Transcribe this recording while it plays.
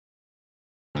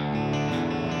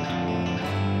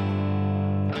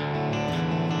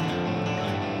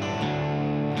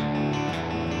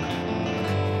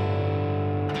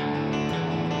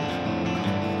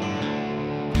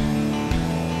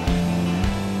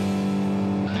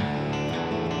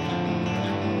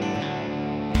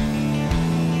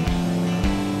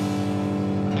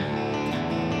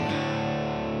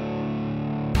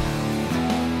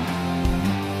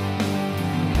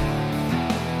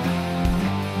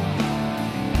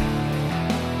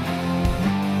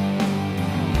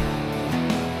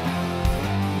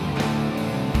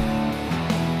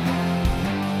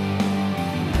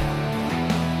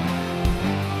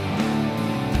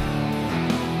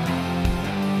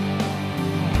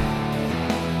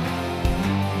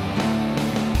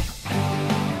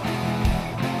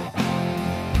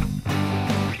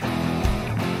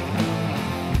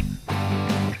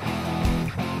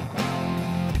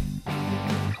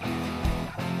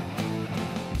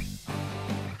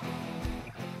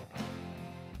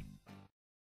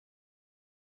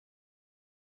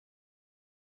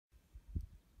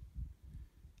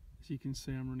As you can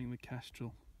see, I'm running the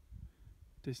Kestrel.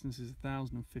 Distance is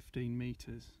 1,015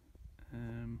 metres.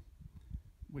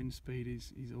 Wind speed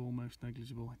is almost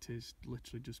negligible. It is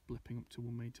literally just blipping up to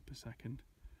 1 metre per second.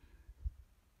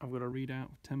 I've got a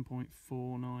readout of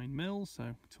 10.49 mils,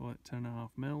 so 10.5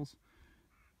 mils.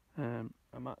 I'm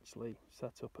actually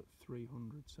set up at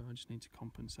 300, so I just need to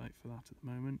compensate for that at the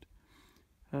moment.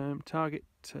 Target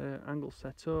angle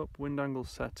set up, wind angle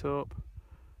set up.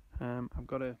 I've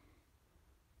got a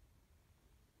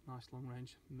nice long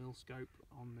range mil scope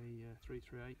on the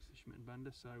 338, the Schmidt &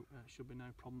 Bender, so should be no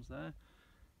problems there.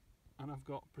 And I've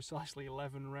got precisely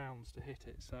 11 rounds to hit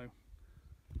it, so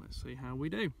let's see how we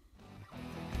do.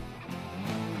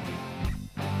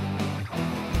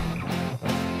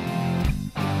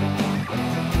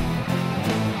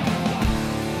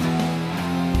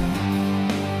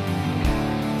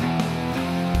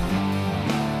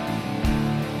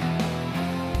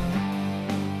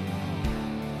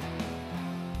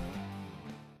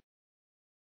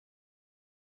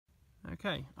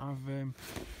 Okay, I've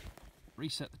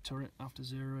reset the turret after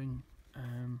zeroing,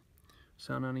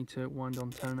 so now I need to wind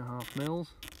on 10.5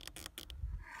 mils,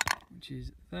 which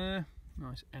is there.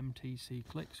 Nice MTC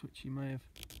clicks, which you may have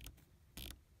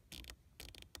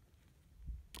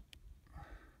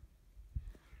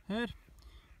heard.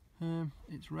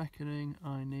 It's reckoning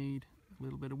I need a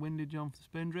little bit of windage on for the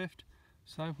spindrift,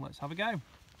 so let's have a go.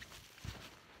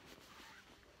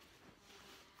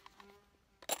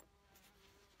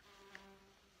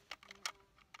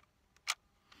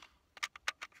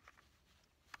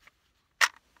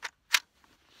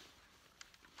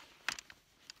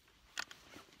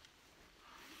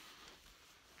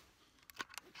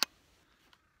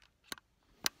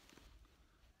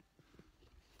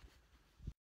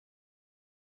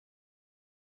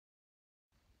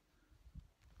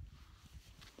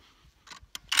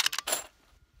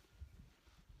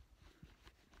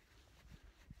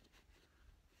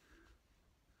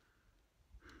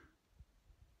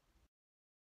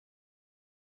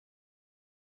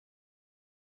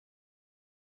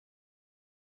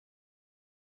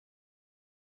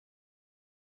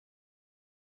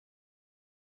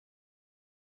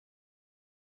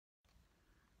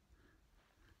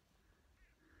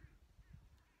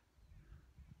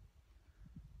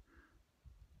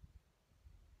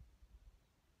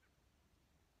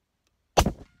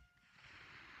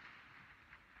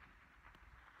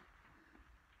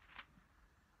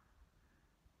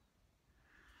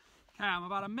 Okay, I'm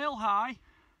about a mil high.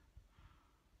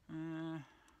 And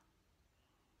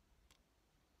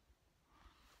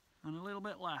a little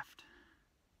bit left.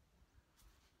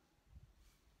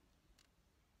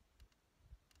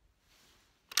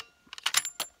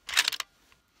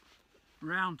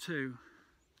 Round 2.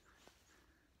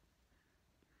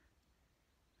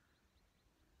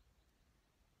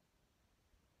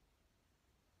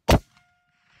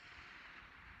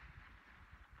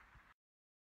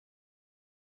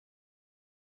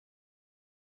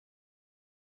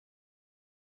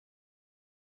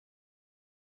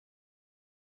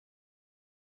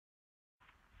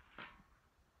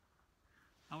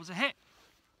 That was a hit.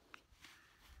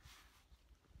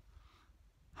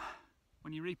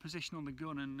 When you reposition on the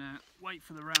gun and wait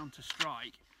for the round to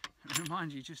strike, it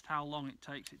reminds you just how long it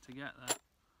takes it to get there.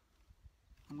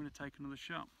 I'm going to take another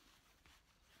shot.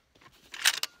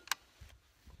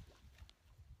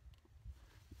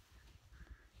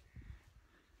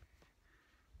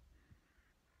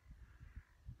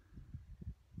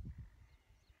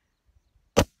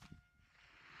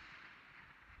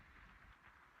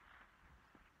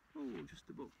 Oh, just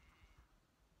above.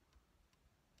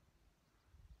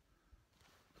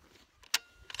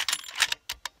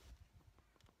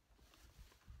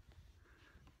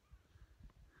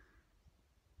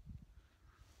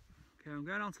 Okay, I'm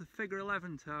going on to the figure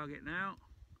 11 target now.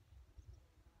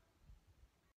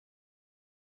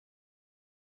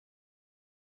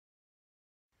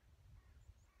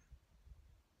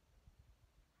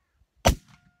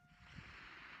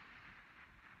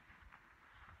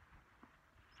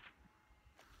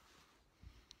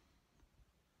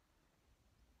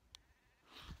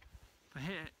 If I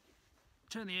hit it,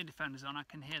 turn the ear defenders on, I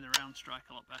can hear the round strike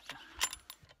a lot better.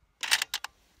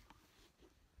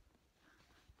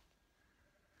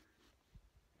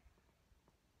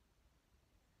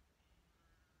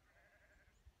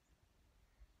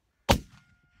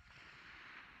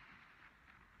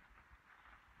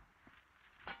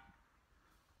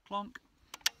 Plonk.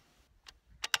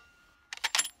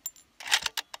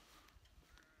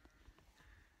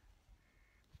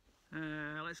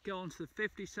 Let's go on to the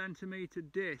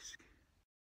 50cm disc.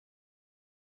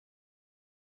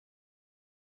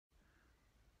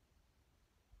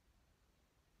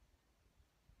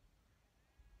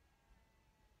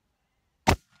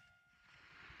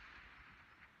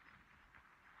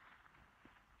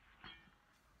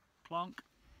 Clonk.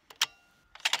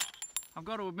 I've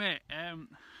got to admit,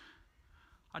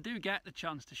 I do get the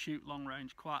chance to shoot long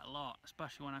range quite a lot,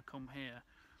 especially when I come here.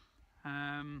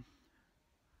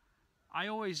 I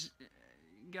always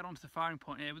get onto the firing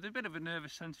point here with a bit of a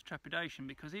nervous sense of trepidation,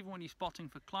 because even when you're spotting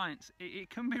for clients, it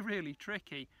can be really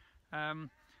tricky.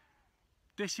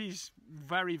 This is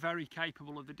very, very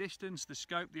capable of the distance, the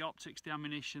scope, the optics, the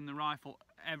ammunition, the rifle,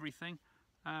 everything.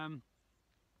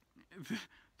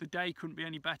 The day couldn't be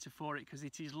any better for it, because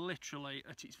it is literally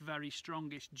at its very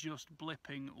strongest, just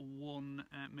blipping 1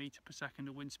 metre per second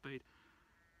of wind speed.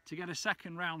 To get a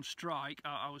second round strike,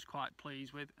 I was quite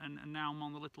pleased with, and now I'm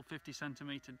on the little 50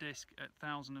 centimetre disc at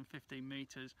 1,015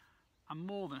 metres. I'm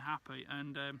more than happy,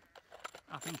 and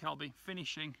I think I'll be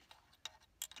finishing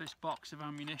this box of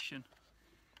ammunition.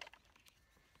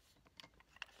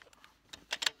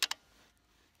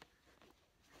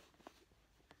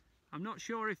 I'm not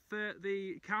sure if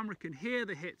the camera can hear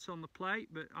the hits on the plate,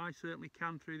 but I certainly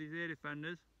can through these ear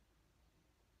defenders.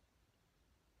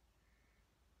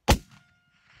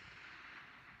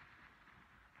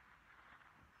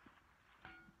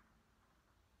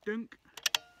 Dunk.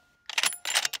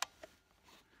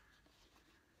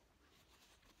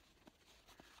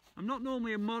 I'm not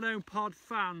normally a monopod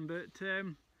fan, but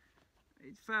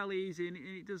it's fairly easy, and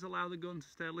it does allow the gun to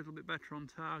stay a little bit better on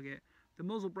target. The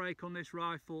muzzle brake on this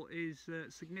rifle is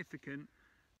significant,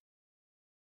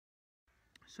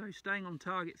 so staying on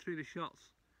target through the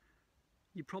shots,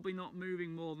 you're probably not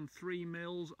moving more than 3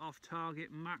 mils off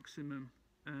target maximum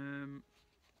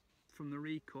from the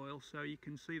recoil, so you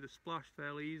can see the splash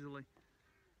fairly easily.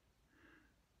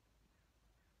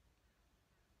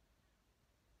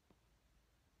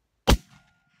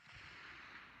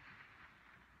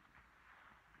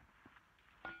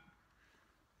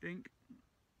 Dink.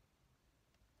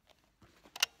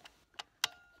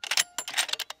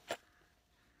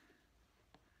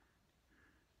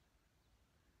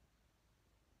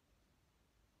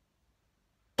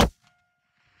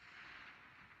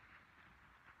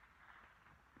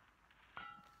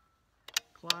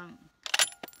 Clank.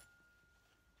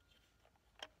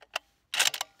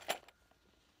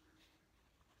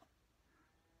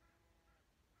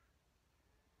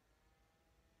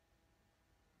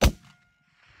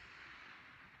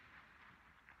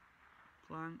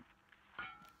 Clank.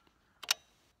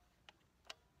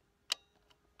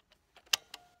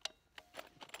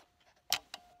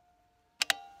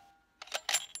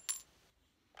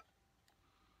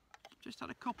 Just had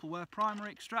a couple where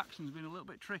primary extraction's been a little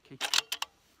bit tricky.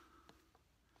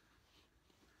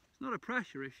 It's not a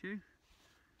pressure issue.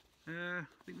 I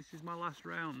think this is my last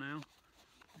round now.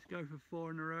 Let's go for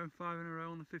 4 in a row, 5 in a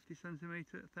row on the 50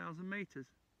 centimetre at 1,000 metres.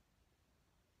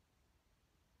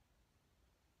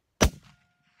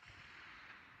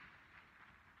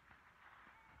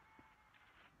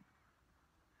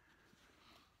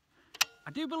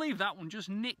 I do believe that one just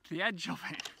nicked the edge of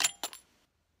it.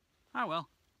 Oh well,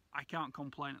 I can't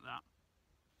complain at that.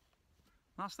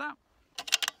 That's that.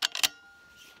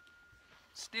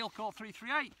 Steel Core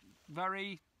 338,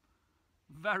 very,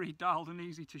 very dialed and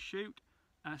easy to shoot.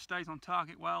 Stays on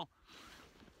target well.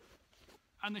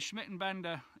 And the Schmidt &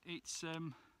 Bender, it's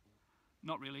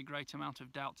not really a great amount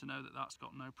of doubt to know that that's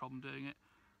got no problem doing it.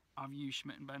 I've used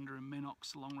Schmidt & Bender and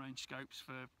Minox long range scopes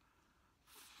for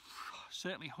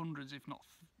certainly hundreds, if not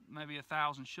maybe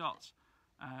 1,000 shots.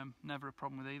 Never a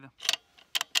problem with either.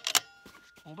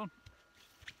 All done.